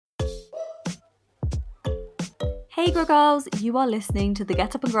Hey Grow Girls, you are listening to the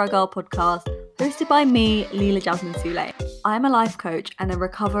Get Up and Grow Girl podcast, hosted by me, Leela Jasmine Sule. I'm a life coach and a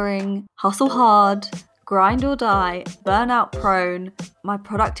recovering, hustle hard, grind or die, burnout prone, my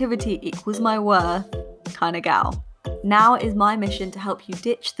productivity equals my worth kind of gal. Now is my mission to help you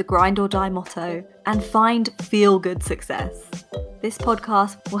ditch the grind or die motto and find feel-good success. This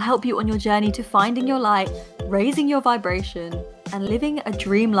podcast will help you on your journey to finding your light, raising your vibration, and living a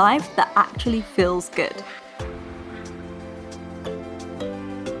dream life that actually feels good.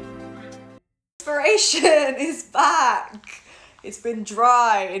 Inspiration is back. It's been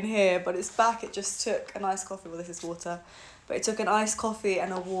dry in here, but it's back. It just took an iced coffee. Well, this is water, but it took an iced coffee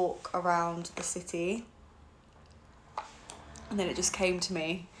and a walk around the city, and then it just came to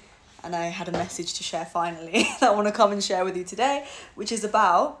me, and I had a message to share finally that I want to come and share with you today, which is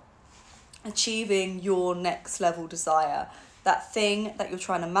about achieving your next level desire, that thing that you're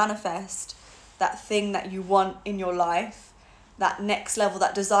trying to manifest, that thing that you want in your life, that next level,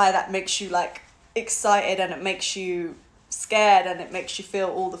 that desire that makes you like excited and it makes you scared and it makes you feel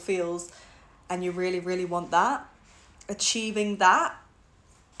all the feels, and you really, really want that. Achieving that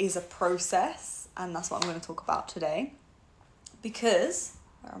is a process, and that's what I'm going to talk about today. Because,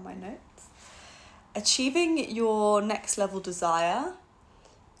 where are my notes? Achieving your next level desire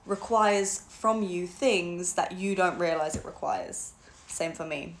requires from you things that you don't realize it requires. Same for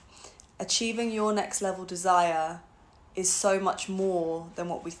me. Achieving your next level desire is so much more than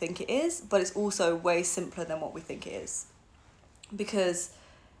what we think it is, but it's also way simpler than what we think it is. Because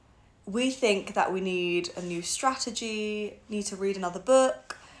we think that we need a new strategy, need to read another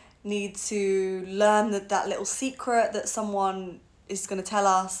book, need to learn that little secret that someone is going to tell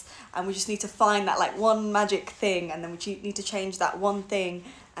us, and we just need to find that like one magic thing, and then we need to change that one thing,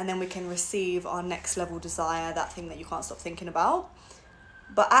 and then we can receive our next level desire, that thing that you can't stop thinking about.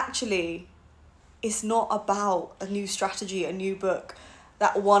 But actually, it's not about a new strategy, a new book,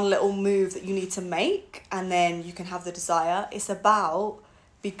 that one little move that you need to make and then you can have the desire. It's about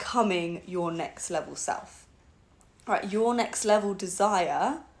becoming your next level self. Right? Your next level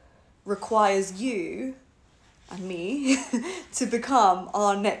desire requires you and me to become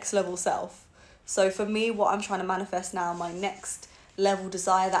our next level self. So for me, what I'm trying to manifest now, my next level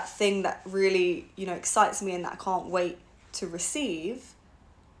desire, that thing that really, excites me and that I can't wait to receive,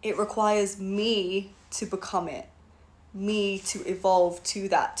 it requires me to become it, me to evolve to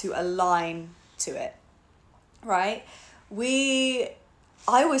that, to align to it, right? I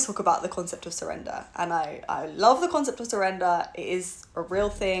always talk about the concept of surrender, and I love the concept of surrender. It is a real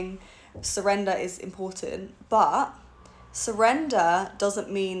thing. Surrender is important, but surrender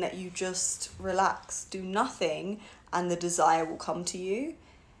doesn't mean that you just relax, do nothing, and the desire will come to you.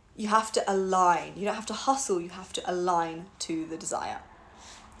 You have to align. You don't have to hustle, you have to align to the desire.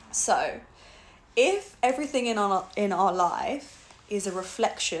 So, if everything in our life is a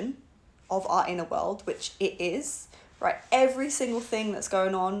reflection of our inner world, which it is, right? Every single thing that's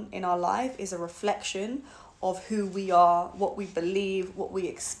going on in our life is a reflection of who we are, what we believe, what we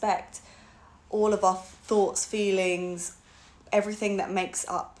expect, all of our thoughts, feelings, everything that makes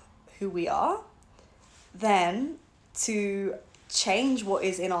up who we are. Then to change what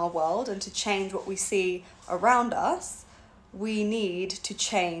is in our world and to change what we see around us, we need to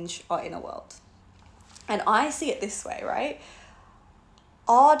change our inner world. And I see it this way, right?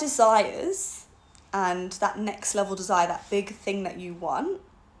 Our desires and that next level desire, that big thing that you want,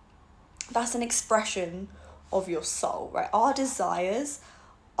 that's an expression of your soul, right? Our desires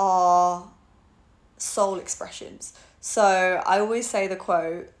are soul expressions. So I always say the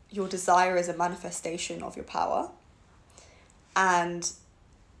quote, your desire is a manifestation of your power. And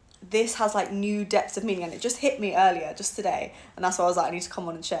this has like new depths of meaning, and it just hit me earlier, just today, and that's why I was like, I need to come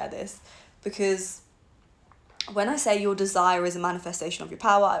on and share this, because when I say your desire is a manifestation of your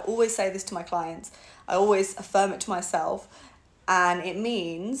power, I always say this to my clients, I always affirm it to myself, and it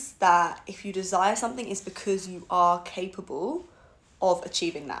means that if you desire something, it's because you are capable of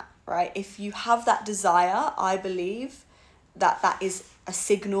achieving that, right? If you have that desire, I believe that is a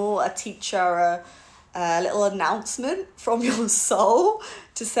signal, a teacher, a little announcement from your soul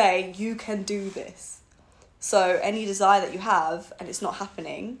to say you can do this. So any desire that you have and it's not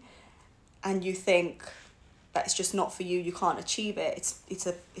happening, and you think that it's just not for you, you can't achieve it,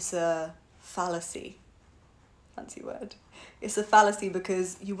 it's a fallacy. Fancy word. It's a fallacy,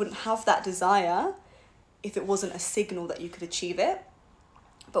 because you wouldn't have that desire if it wasn't a signal that you could achieve it.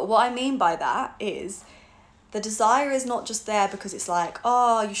 But what I mean by that is the desire is not just there because it's like,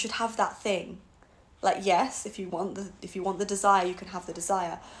 oh, you should have that thing. Like, yes, if you want the desire, you can have the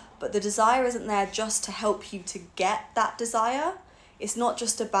desire. But the desire isn't there just to help you to get that desire. It's not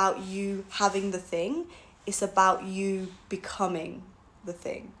just about you having the thing. It's about you becoming the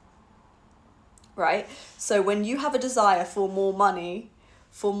thing, right? So when you have a desire for more money,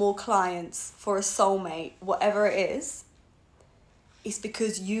 for more clients, for a soulmate, whatever it is, it's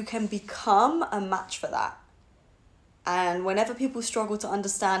because you can become a match for that. And whenever people struggle to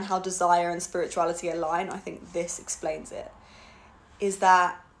understand how desire and spirituality align, I think this explains it, is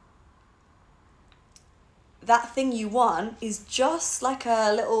that thing you want is just like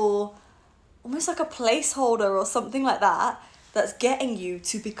a little, almost like a placeholder or something like that, that's getting you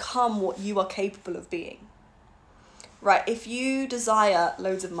to become what you are capable of being. Right? If you desire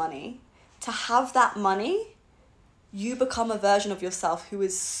loads of money, to have that money, you become a version of yourself who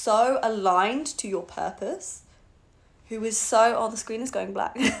is so aligned to your purpose, who is so, oh, the screen is going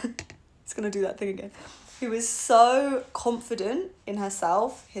black. It's going to do that thing again. Who is so confident in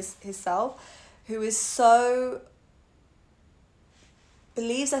herself, his self, who is so,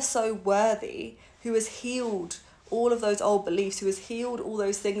 believes they're so worthy, who has healed all of those old beliefs, who has healed all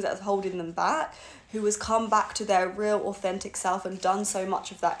those things that are holding them back, who has come back to their real authentic self and done so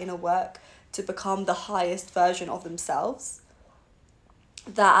much of that inner work to become the highest version of themselves,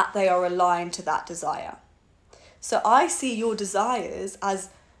 that they are aligned to that desire. So I see your desires as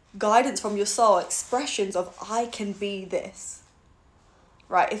guidance from your soul, expressions of I can be this,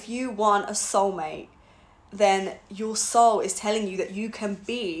 right? If you want a soulmate, then your soul is telling you that you can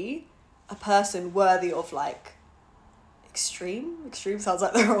be a person worthy of like extreme sounds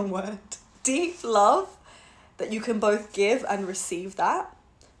like the wrong word, deep love, that you can both give and receive that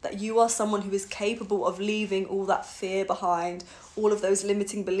you are someone who is capable of leaving all that fear behind, all of those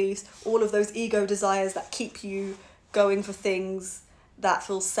limiting beliefs, all of those ego desires that keep you going for things that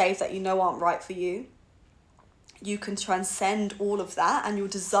feel safe, that you know aren't right for you. You can transcend all of that, and your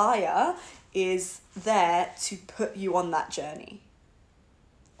desire is there to put you on that journey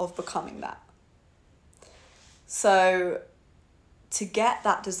of becoming that. So to get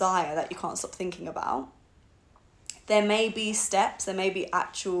that desire that you can't stop thinking about, there may be steps, there may be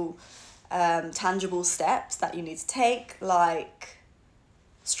actual tangible steps that you need to take, like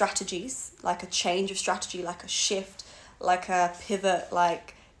strategies, like a change of strategy, like a shift, like a pivot,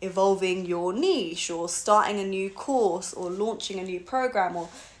 like evolving your niche or starting a new course or launching a new program or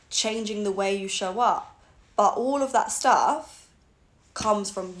changing the way you show up. But all of that stuff comes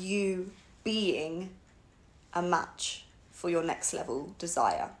from you being a match for your next level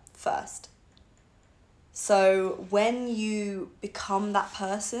desire first. So when you become that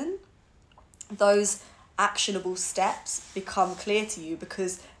person, those actionable steps become clear to you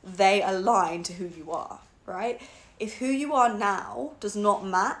because they align to who you are, right? If who you are now does not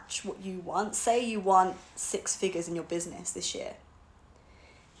match what you want, say you want 6 figures in your business this year.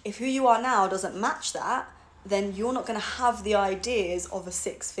 If who you are now doesn't match that, then you're not going to have the ideas of a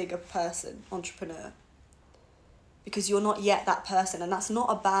 6-figure person, entrepreneur, because you're not yet that person, and that's not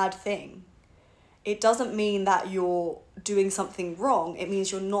a bad thing. It doesn't mean that you're doing something wrong. It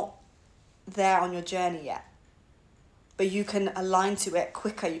means you're not there on your journey yet. But you can align to it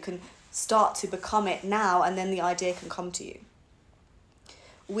quicker. You can start to become it now, and then the idea can come to you.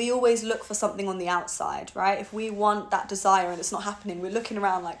 We always look for something on the outside, right? If we want that desire and it's not happening, we're looking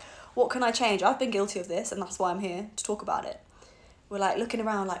around like, what can I change? I've been guilty of this, and that's why I'm here to talk about it. We're like looking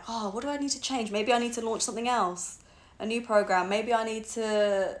around like, oh, what do I need to change? Maybe I need to launch something else, a new program. Maybe I need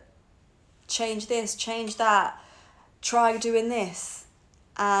to change this, change that, try doing this.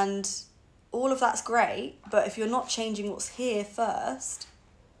 And all of that's great, but if you're not changing what's here first,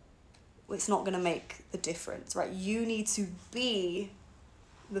 it's not going to make the difference, right? You need to be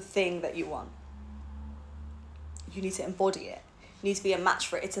the thing that you want. You need to embody it. You need to be a match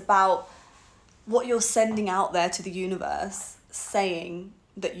for it. It's about what you're sending out there to the universe, saying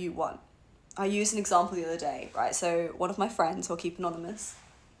that you want. I used an example the other day, right? So one of my friends, who I'll keep anonymous,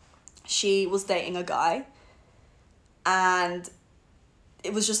 she was dating a guy and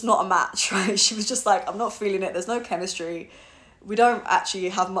it was just not a match, right? She was just like, I'm not feeling it. There's no chemistry. We don't actually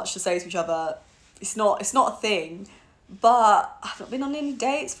have much to say to each other. It's not a thing. But I've not been on any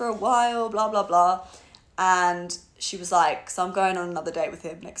dates for a while, blah, blah, blah. And she was like, so I'm going on another date with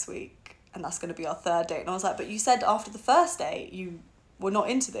him next week. And that's going to be our 3rd date. And I was like, but you said after the first date, you were not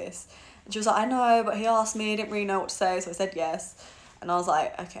into this. And she was like, I know, but he asked me, I didn't really know what to say. So I said yes. And I was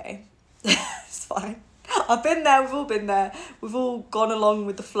like, okay, it's fine. I've been there, we've all been there. We've all gone along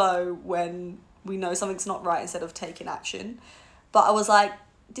with the flow when we know something's not right instead of taking action. But I was like,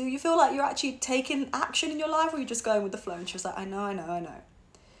 do you feel like you're actually taking action in your life, or are you just going with the flow? And she was like, I know.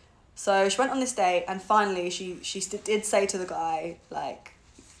 So she went on this date, and finally she did say to the guy, like,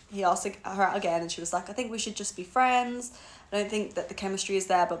 he asked her out again, and she was like, I think we should just be friends. I don't think that the chemistry is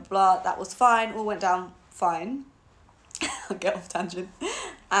there, blah, blah, blah. That was fine, all went down fine. I'll get off tangent.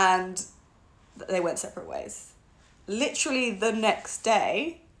 And they went separate ways. Literally the next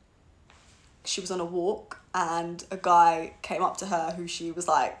day, she was on a walk and a guy came up to her who she was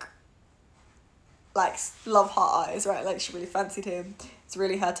like love heart eyes, right? Like she really fancied him. It's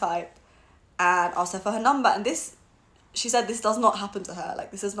really her type. And asked her for her number. And she said this does not happen to her.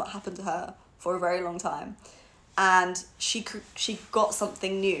 Like this has not happened to her for a very long time. And she got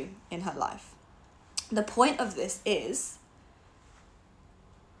something new in her life. The point of this is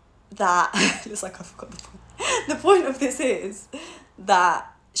that, it's like I forgot the point. The point of this is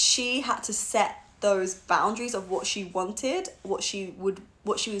that she had to set those boundaries of what she wanted, what she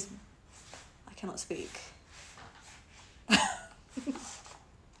was, I cannot speak.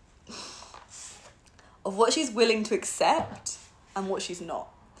 Of what she's willing to accept and what she's not.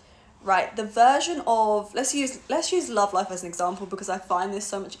 Right, the version of, let's use love life as an example, because I find this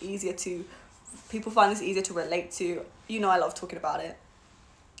so much easier people find this easier to relate to. You know I love talking about it.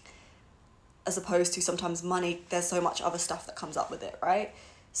 As opposed to sometimes money, there's so much other stuff that comes up with it, right?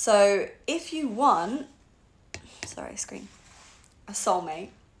 So if you want, a soulmate,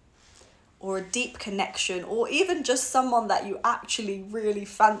 or a deep connection, or even just someone that you actually really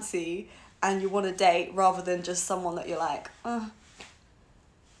fancy and you want to date, rather than just someone that you're like,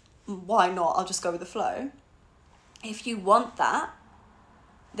 why not? I'll just go with the flow. If you want that,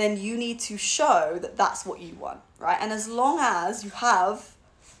 then you need to show that that's what you want, right? And as long as you have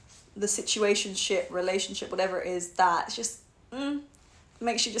the situationship, relationship, whatever it is, that it's just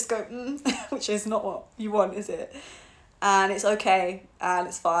makes you just go which is not what you want, is it? And it's okay, and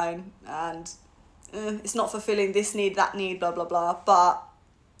it's fine, and it's not fulfilling this need, that need, blah blah blah, but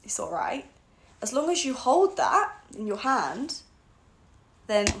it's all right. As long as you hold that in your hand,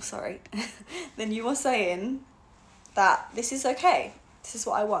 then then you are saying that this is okay, this is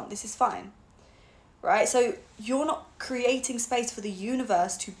what I want, this is fine, right? So you're not creating space for the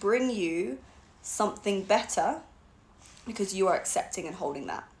universe to bring you something better, because you are accepting and holding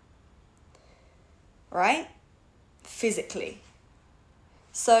that, right? Physically.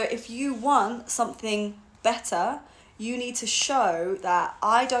 So if you want something better, you need to show that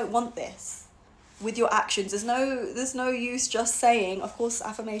I don't want this with your actions. There's no use just saying, of course,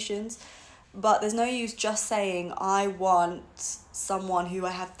 affirmations, but there's no use just saying, I want someone who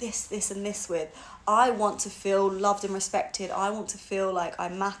I have this and this with. I want to feel loved and respected. I want to feel like I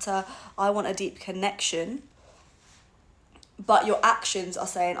matter. I want a deep connection. But your actions are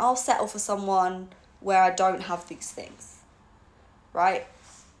saying, I'll settle for someone where I don't have these things, right?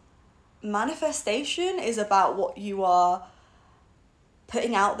 Manifestation is about what you are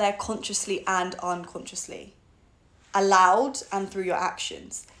putting out there consciously and unconsciously, aloud and through your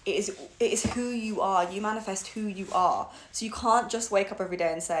actions. It is who you are. You manifest who you are. So you can't just wake up every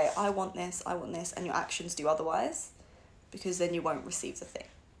day and say, I want this, and your actions do otherwise, because then you won't receive the thing.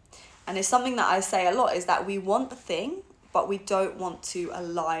 And it's something that I say a lot, is that we want the thing, but we don't want to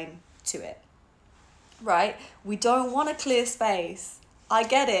align to it, right? We don't want to clear space. I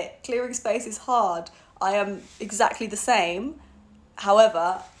get it. Clearing space is hard. I am exactly the same.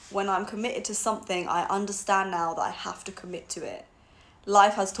 However, when I'm committed to something, I understand now that I have to commit to it.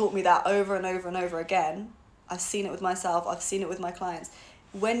 Life has taught me that over and over and over again. I've seen it with myself. I've seen it with my clients.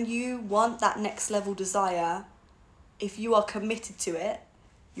 When you want that next level desire, if you are committed to it,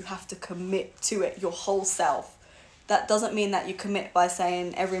 you have to commit to it, your whole self. That doesn't mean that you commit by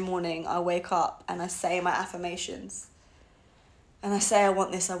saying every morning I wake up and I say my affirmations. And I say I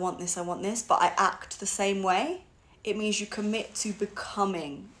want this, I want this, I want this, but I act the same way. It means you commit to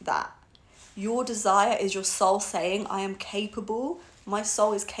becoming that. Your desire is your soul saying, I am capable. My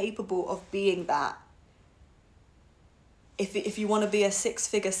soul is capable of being that. If you want to be a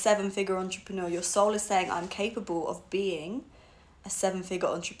 6-figure, 7-figure entrepreneur, your soul is saying, I'm capable of being a 7-figure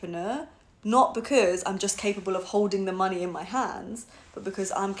entrepreneur. Not because I'm just capable of holding the money in my hands, but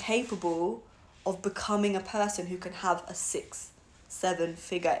because I'm capable of becoming a person who can have a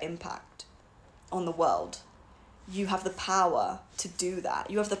 6-7-figure impact on the world. You have the power to do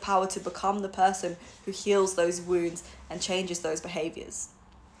that. You have the power to become the person who heals those wounds and changes those behaviors.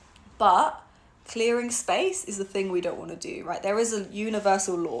 But clearing space is the thing we don't want to do, right? There is a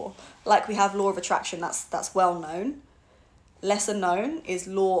universal law, like we have law of attraction, that's well known. Lesser known is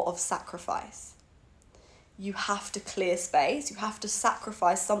law of sacrifice. You have to clear space. You have to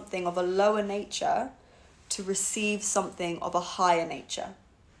sacrifice something of a lower nature to receive something of a higher nature.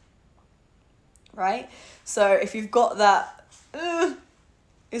 Right? So if you've got that,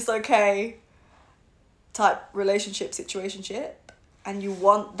 it's okay type relationship, situationship, and you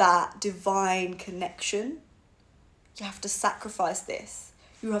want that divine connection, you have to sacrifice this.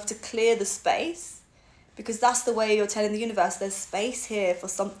 You have to clear the space, because that's the way you're telling the universe there's space here for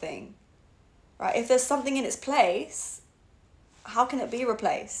something, right? If there's something in its place, how can it be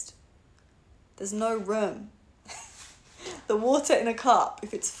replaced? There's no room. The water in a cup,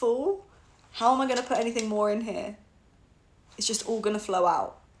 if it's full, how am I going to put anything more in here? It's just all going to flow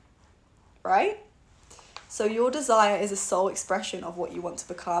out, right? So your desire is a soul expression of what you want to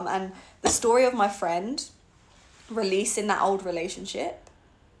become. And the story of my friend releasing that old relationship,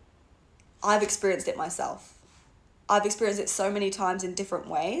 I've experienced it myself. I've experienced it so many times in different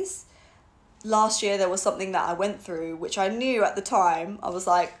ways. Last year there was something that I went through, which I knew at the time, I was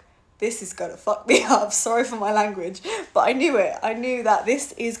like, this is gonna fuck me up. Sorry for my language, but I knew it. I knew that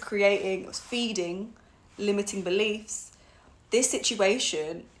this is feeding limiting beliefs. This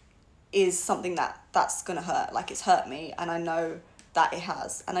situation is something that's gonna hurt. Like, it's hurt me, and I know that it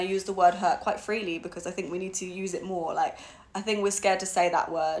has. And I use the word hurt quite freely because I think we need to use it more. Like, I think we're scared to say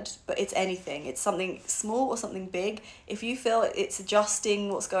that word, but it's anything. It's something small or something big. If you feel it's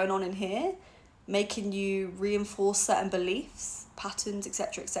adjusting what's going on in here, making you reinforce certain beliefs, patterns,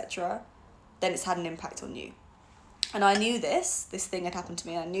 etc., then it's had an impact on you. And I knew this thing had happened to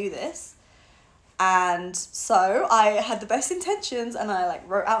me, and I knew this. And so I had the best intentions, and I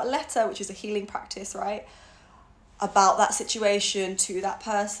wrote out a letter, which is a healing practice, right? About that situation to that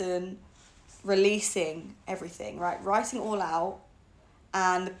person, releasing everything, right? Writing it all out.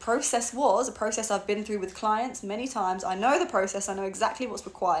 And the process was a process I've been through with clients many times. I know the process, I know exactly what's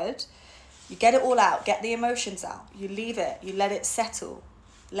required. You get it all out, get the emotions out, you leave it, you let it settle,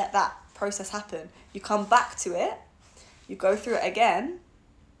 let that process happen. You come back to it, you go through it again,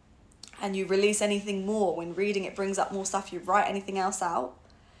 and you release anything more. When reading it brings up more stuff, you write anything else out,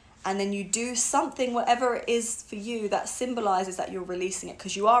 and then you do something, whatever it is for you, that symbolizes that you're releasing it,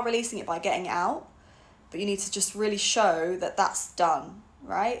 because you are releasing it by getting it out, but you need to just really show that that's done,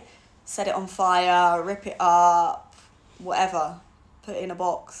 right? Set it on fire, rip it up, whatever, put it in a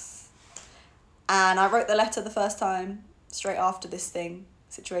box. And I wrote the letter the first time, straight after this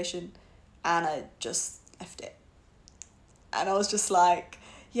situation, and I just left it. And I was just like,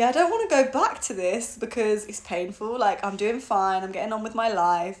 yeah, I don't want to go back to this because it's painful. Like, I'm doing fine, I'm getting on with my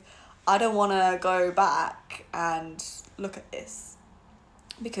life. I don't want to go back and look at this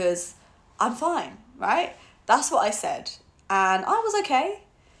because I'm fine, right? That's what I said. And I was okay,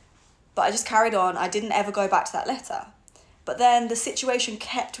 but I just carried on. I didn't ever go back to that letter. But then the situation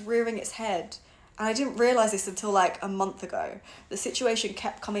kept rearing its head. And I didn't realise this until a month ago. The situation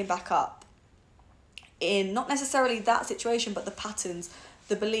kept coming back up in not necessarily that situation, but the patterns,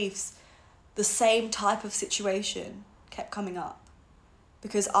 the beliefs, the same type of situation kept coming up.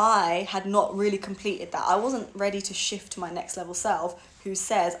 Because I had not really completed that. I wasn't ready to shift to my next level self, who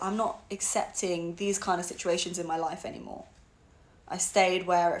says, I'm not accepting these kind of situations in my life anymore. I stayed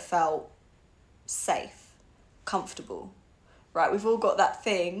where it felt safe, comfortable, right? We've all got that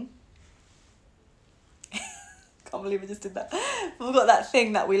thing. Can't believe I just did that. We've all got that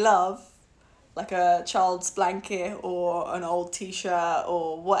thing that we love, like a child's blanket or an old t-shirt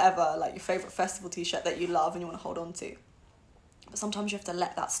or whatever, like your favourite festival t-shirt that you love and you want to hold on to. But sometimes you have to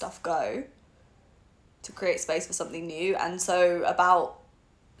let that stuff go to create space for something new. And so about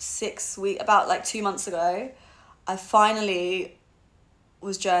 2 months ago, I finally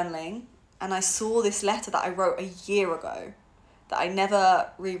was journaling, and I saw this letter that I wrote a year ago that I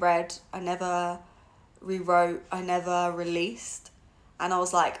never reread, I never rewrote, I never released. And I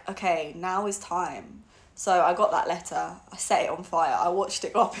was like, okay, now is time. So I got that letter, I set it on fire, I watched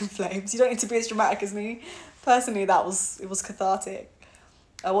it go up in flames. You don't need to be as dramatic as me. Personally, it was cathartic.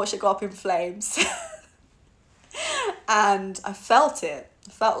 I watched it go up in flames. And I felt it.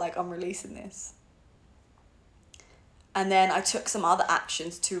 I felt like I'm releasing this. And then I took some other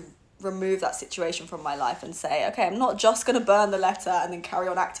actions to remove that situation from my life and say, okay, I'm not just going to burn the letter and then carry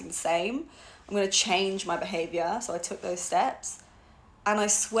on acting the same. I'm going to change my behaviour. So I took those steps. And I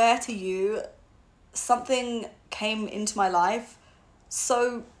swear to you, something came into my life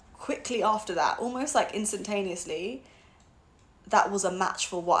so quickly after that, almost like instantaneously, that was a match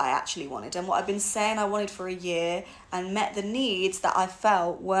for what I actually wanted. And what I've been saying I wanted for a year and met the needs that I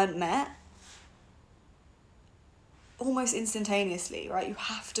felt weren't met almost instantaneously, right? You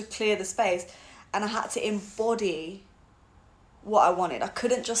have to clear the space. And I had to embody what I wanted. I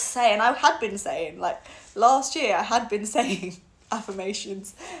couldn't just say, and I had been saying, last year I had been saying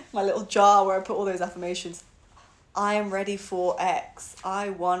affirmations, my little jar where I put all those affirmations. I am ready for X. I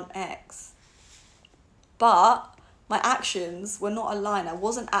want X. But my actions were not aligned. I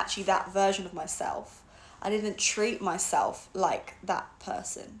wasn't actually that version of myself. I didn't treat myself like that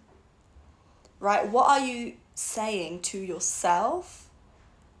person. Right? What are you saying to yourself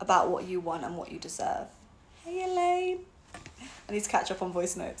about what you want and what you deserve? Hey, Elaine. I need to catch up on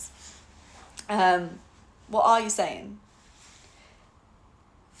voice notes. What are you saying?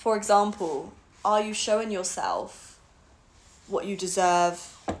 For example, are you showing yourself what you deserve,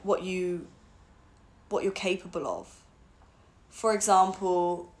 what you're capable of? For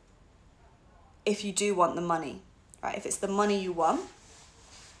example, if you do want the money, right? If it's the money you want,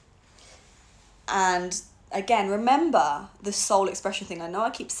 and again, remember the soul expression thing. I know I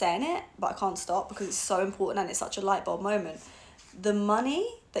keep saying it, but I can't stop because it's so important and it's such a light bulb moment. The money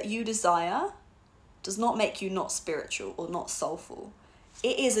that you desire does not make you not spiritual or not soulful.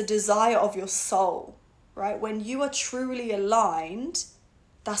 It is a desire of your soul, right? When you are truly aligned,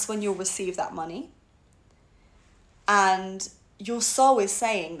 that's when you'll receive that money. And your soul is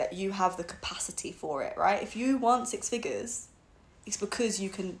saying that you have the capacity for it, right? If you want 6 figures, it's because you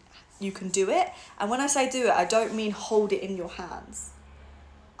can do it. And when I say do it, I don't mean hold it in your hands.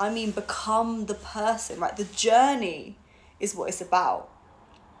 I mean become the person, right? The journey is what it's about.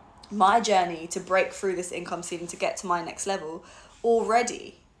 My journey to break through this income ceiling, to get to my next level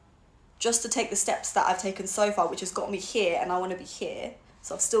already, just to take the steps that I've taken so far, which has got me here, and I want to be here,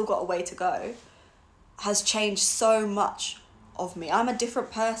 so I've still got a way to go, has changed so much of me. I'm a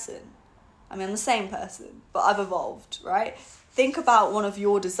different person. I mean, I'm the same person, but I've evolved, right? Think about one of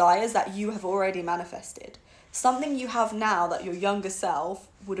your desires that you have already manifested. Something you have now that your younger self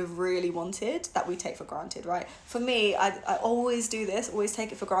would have really wanted, that we take for granted, right? For me, I always do this, always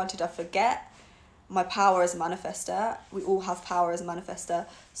take it for granted. I forget my power as a manifester. We all have power as a manifester.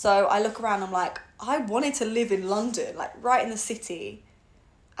 So I look around, I'm like, I wanted to live in London, like right in the city,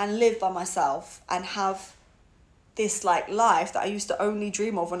 and live by myself and have this like life that I used to only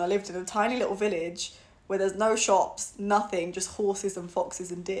dream of when I lived in a tiny little village where there's no shops, nothing, just horses and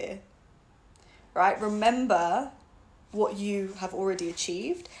foxes and deer, right? Remember what you have already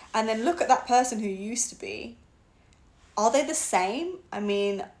achieved, and then look at that person who you used to be. Are they the same? I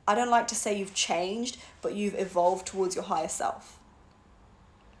mean, I don't like to say you've changed, but you've evolved towards your higher self,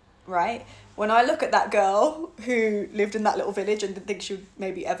 right? When I look at that girl who lived in that little village and didn't think she would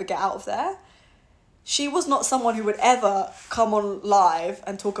maybe ever get out of there, she was not someone who would ever come on live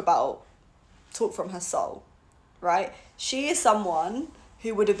and talk from her soul, right? She is someone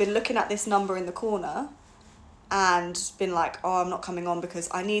who would have been looking at this number in the corner and been like, oh, I'm not coming on because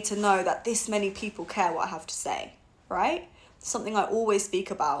I need to know that this many people care what I have to say, right? Something I always speak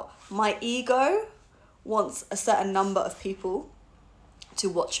about. My ego wants a certain number of people to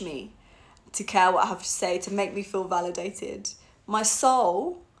watch me, to care what I have to say, to make me feel validated. My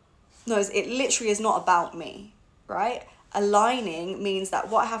soul knows it literally is not about me, right? Aligning means that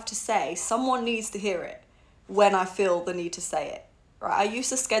what I have to say, someone needs to hear it when I feel the need to say it, right? I used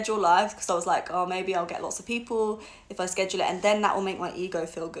to schedule lives because I was like, oh, maybe I'll get lots of people if I schedule it, and then that will make my ego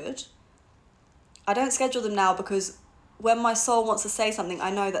feel good. I don't schedule them now because when my soul wants to say something, I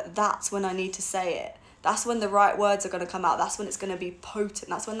know that that's when I need to say it. That's when the right words are going to come out. That's when it's going to be potent.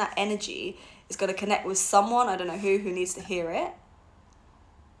 That's when that energy is going to connect with someone, I don't know who needs to hear it.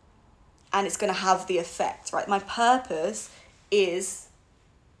 And it's going to have the effect, right? My purpose is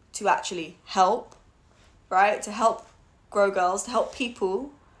to actually help, right? To help grow girls, to help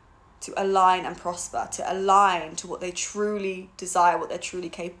people to align and prosper, to align to what they truly desire, what they're truly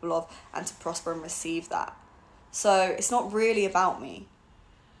capable of, and to prosper and receive that. So it's not really about me.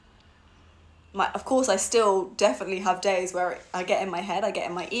 Of course, I still definitely have days where I get in my head, I get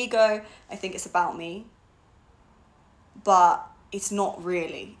in my ego, I think it's about me. But it's not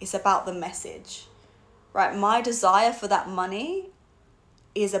really. It's about the message, right? My desire for that money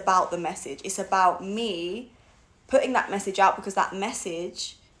is about the message. It's about me putting that message out, because that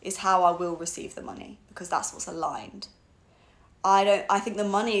message is how I will receive the money, because that's what's aligned. I think the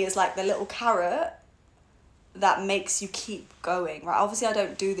money is like the little carrot that makes you keep going, right? Obviously, I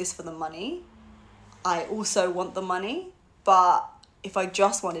don't do this for the money. I also want the money, but if I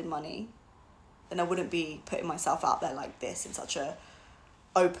just wanted money, then I wouldn't be putting myself out there like this in such a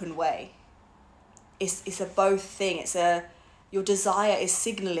open way. It's a both thing. Your desire is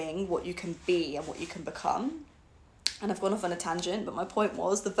signaling what you can be and what you can become. And I've gone off on a tangent, but my point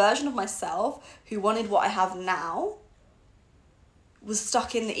was the version of myself who wanted what I have now was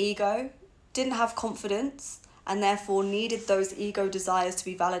stuck in the ego, didn't have confidence, and therefore needed those ego desires to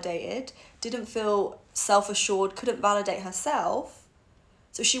be validated, didn't feel self-assured, couldn't validate herself.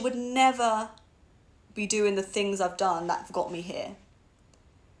 So she would never be doing the things I've done that have got me here,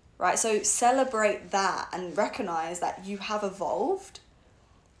 right? So celebrate that and recognize that you have evolved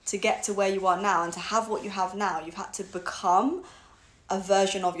to get to where you are now, and to have what you have now, you've had to become a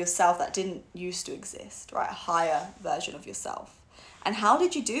version of yourself that didn't used to exist, right? A higher version of yourself. And how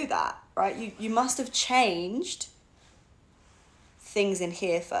did you do that, right? You must have changed things in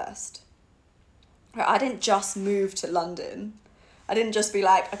here first. Right? I didn't just move to London. I didn't just be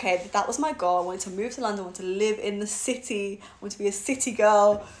like, okay, that was my goal. I wanted to move to London. I wanted to live in the city. I wanted to be a city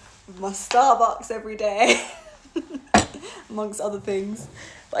girl with my Starbucks every day, amongst other things.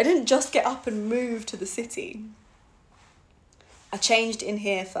 But I didn't just get up and move to the city. I changed in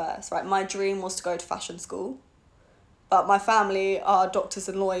here first, right? My dream was to go to fashion school. But my family are doctors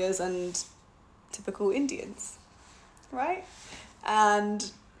and lawyers and typical Indians, right?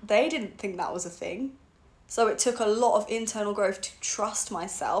 And they didn't think that was a thing. So it took a lot of internal growth to trust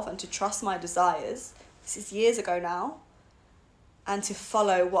myself and to trust my desires. This is years ago now. And to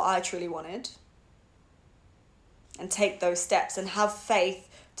follow what I truly wanted. And take those steps and have faith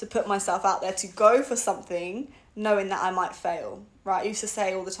to put myself out there, to go for something knowing that I might fail, right? I used to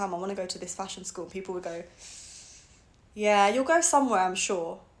say all the time, I want to go to this fashion school. People would go, yeah, you'll go somewhere, I'm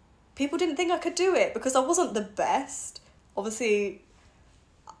sure. People didn't think I could do it because I wasn't the best. Obviously,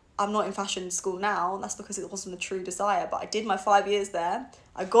 I'm not in fashion school now. That's because it wasn't a true desire. But I did my 5 years there.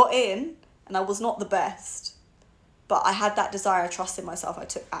 I got in and I was not the best. But I had that desire, I trusted myself, I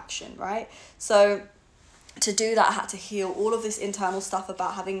took action, right? So to do that, I had to heal all of this internal stuff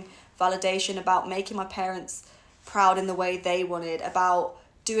about having validation, about making my parents proud in the way they wanted, about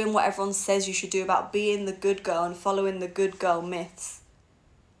doing what everyone says you should do, about being the good girl and following the good girl myths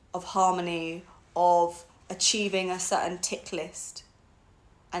of harmony, of achieving a certain tick list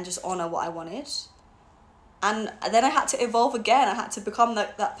and just honour what I wanted. And then I had to evolve again. I had to become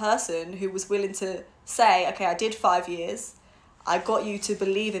that person who was willing to say, okay, I did 5 years, I got you to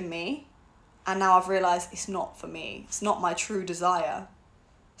believe in me, and now I've realised it's not for me. It's not my true desire.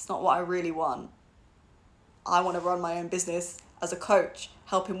 It's not what I really want. I want to run my own business as a coach,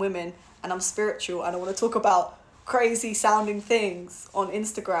 helping women, and I'm spiritual and I want to talk about crazy sounding things on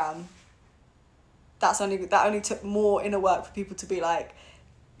Instagram. That only took more inner work for people to be like,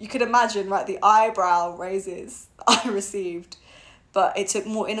 you could imagine, right, the eyebrow raises I received. But it took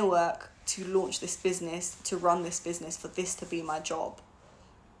more inner work to launch this business, to run this business, for this to be my job.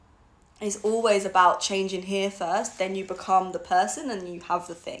 It's always about changing here first, then you become the person and you have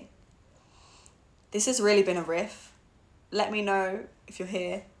the thing. This has really been a riff. Let me know if you're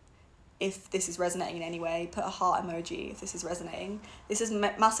here, if this is resonating in any way. Put a heart emoji if this is resonating. This has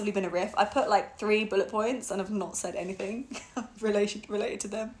massively been a riff. I put like 3 bullet points and I've not said anything related to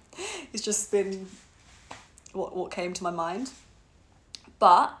them. It's just been what came to my mind.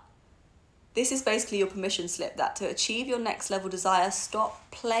 But this is basically your permission slip, that to achieve your next level desire, stop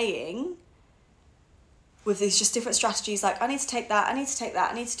playing with these just different strategies like, I need to take that, I need to take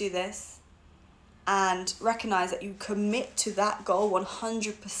that, I need to do this. And recognize that you commit to that goal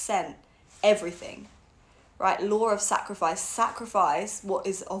 100%, everything, right? Law of sacrifice. Sacrifice what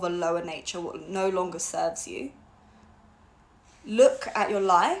is of a lower nature, what no longer serves you. Look at your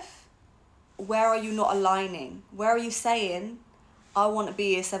life. Where are you not aligning? Where are you saying, I want to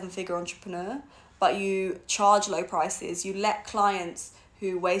be a 7-figure entrepreneur, but you charge low prices, you let clients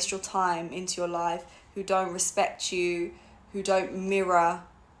who waste your time into your life, who don't respect you, who don't mirror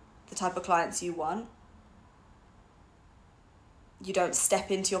the type of clients you want. You don't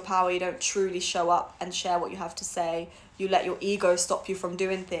step into your power, you don't truly show up and share what you have to say. You let your ego stop you from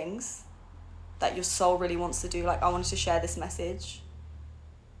doing things that your soul really wants to do. Like, I wanted to share this message.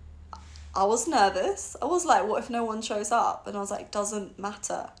 I was nervous. I was like, what if no one shows up? And I was like, doesn't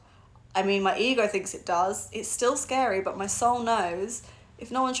matter. I mean, my ego thinks it does. It's still scary, but my soul knows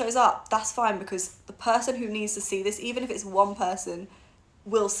if no one shows up, that's fine, because the person who needs to see this, even if it's one person,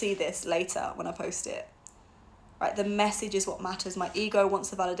 will see this later when I post it. Right? The message is what matters. My ego wants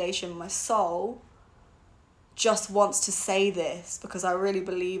the validation. My soul just wants to say this because I really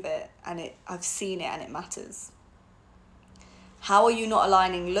believe it and I've seen it and it matters. How are you not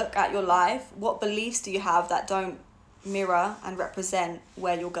aligning? Look at your life. What beliefs do you have that don't mirror and represent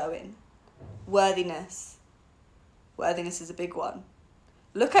where you're going? Worthiness. Worthiness is a big one.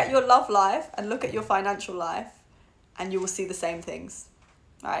 Look at your love life and look at your financial life and you will see the same things.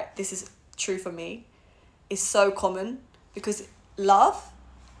 Right? This is true for me. It's so common because love,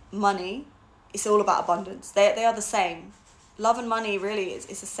 money, it's all about abundance. They are the same. Love and money really is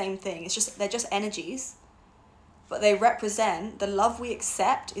the same thing. They're just energies. But they represent, the love we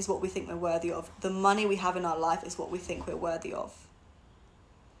accept is what we think we're worthy of. The money we have in our life is what we think we're worthy of.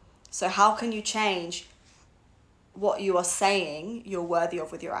 So how can you change what you are saying you're worthy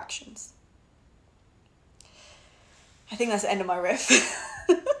of with your actions? I think that's the end of my riff.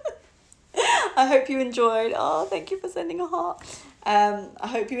 I I hope you enjoyed. Oh, thank you for sending a heart. I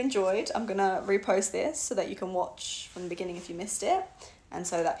hope you enjoyed. I'm gonna repost this so that you can watch from the beginning if you missed it, and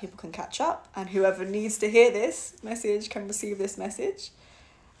so that people can catch up, and whoever needs to hear this message can receive this message.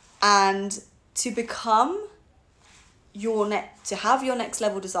 And to become to have your next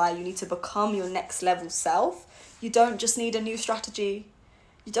level desire, you need to become your next level self. You don't just need a new strategy.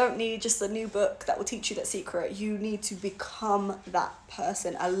 You don't need just a new book that will teach you that secret. You need to become that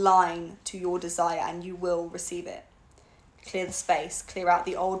person, align to your desire, and you will receive it. Clear the space, clear out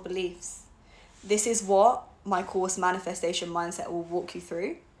the old beliefs. This is what my course Manifestation Mindset will walk you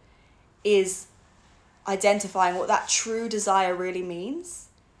through, is identifying what that true desire really means.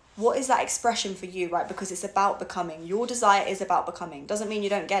 What is that expression for you, right? Because it's about becoming. Your desire is about becoming. Doesn't mean you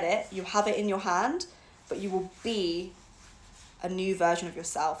don't get it. You have it in your hand, but you will be a new version of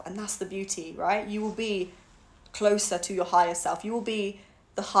yourself. And that's the beauty, right? You will be closer to your higher self. You will be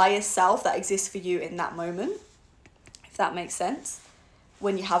the highest self that exists for you in that moment, if that makes sense,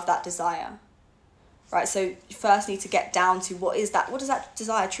 when you have that desire, right? So you first need to get down to what does that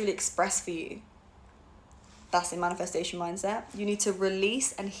desire truly express for you? That's in Manifestation Mindset. You need to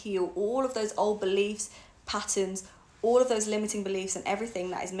release and heal all of those old beliefs, patterns, all of those limiting beliefs and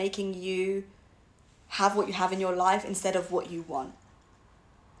everything that is making you have what you have in your life instead of what you want.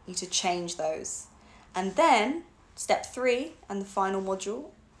 You need to change those. And then step 3 and the final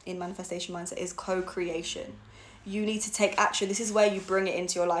module in Manifestation Mindset is co-creation. You need to take action. This is where you bring it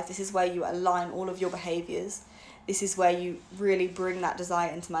into your life. This is where you align all of your behaviors. This is where you really bring that desire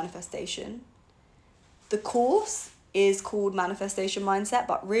into manifestation. The course is called Manifestation Mindset,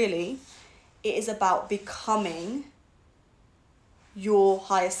 but really it is about becoming your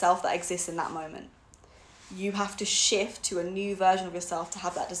higher self that exists in that moment. You have to shift to a new version of yourself to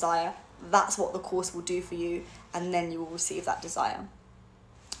have that desire. That's what the course will do for you, and then you will receive that desire.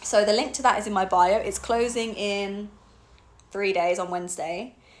 So the link to that is in my bio. It's closing in 3 days on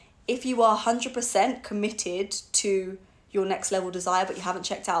Wednesday. If you are 100% committed to your next level desire, but you haven't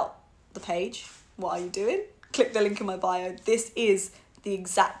checked out the page, what are you doing? Click the link in my bio. This is the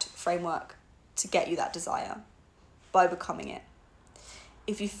exact framework to get you that desire by becoming it.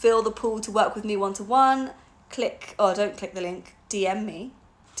 If you feel the pull to work with me one-to-one, don't click the link, DM me,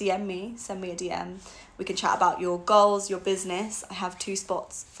 send me a DM. We can chat about your goals, your business. I have 2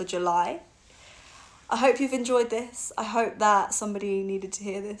 spots for July. I hope you've enjoyed this. I hope that somebody needed to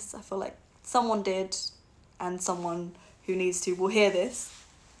hear this. I feel like someone did, and someone who needs to will hear this.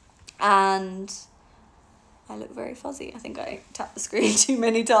 And I look very fuzzy. I think I tapped the screen too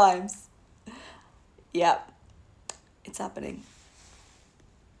many times. Yep, it's happening.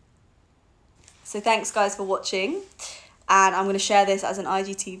 So thanks guys for watching, and I'm going to share this as an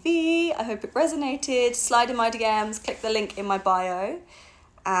IGTV. I hope it resonated. Slide in my DMs, click the link in my bio,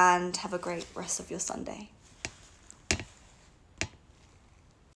 and have a great rest of your Sunday.